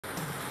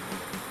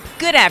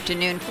Good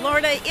afternoon,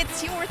 Florida.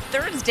 It's your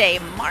Thursday,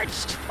 March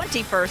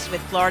 21st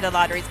with Florida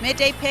Lottery's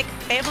Midday Pick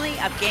family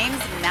of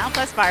games, now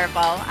plus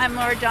Fireball. I'm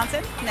Laura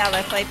Johnson. Now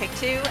let's play Pick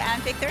 2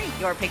 and Pick 3.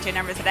 Your Pick 2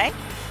 numbers today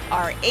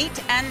are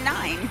 8 and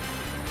 9.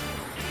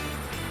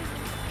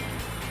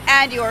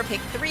 And your Pick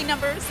 3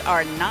 numbers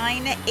are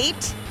 9,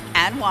 8,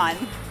 and 1.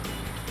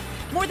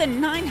 More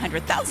than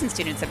 900,000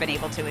 students have been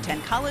able to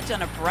attend college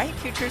on a Bright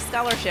Future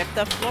Scholarship,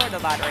 the Florida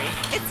Lottery.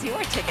 It's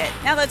your ticket.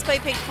 Now let's play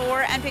Pick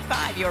 4 and Pick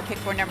 5. Your Pick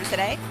 4 numbers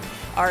today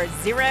are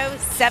 0,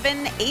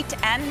 7,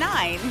 8, and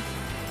 9.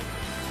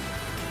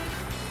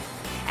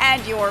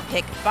 And your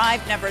Pick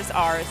 5 numbers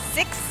are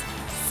 6,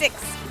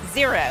 6,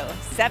 0,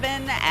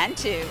 7, and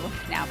 2.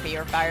 Now for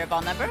your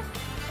Fireball number.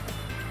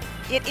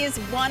 It is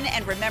 1,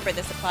 and remember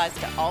this applies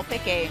to all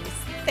Pick games.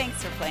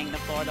 Thanks for playing the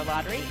Florida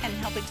Lottery and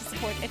helping to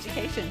support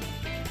education.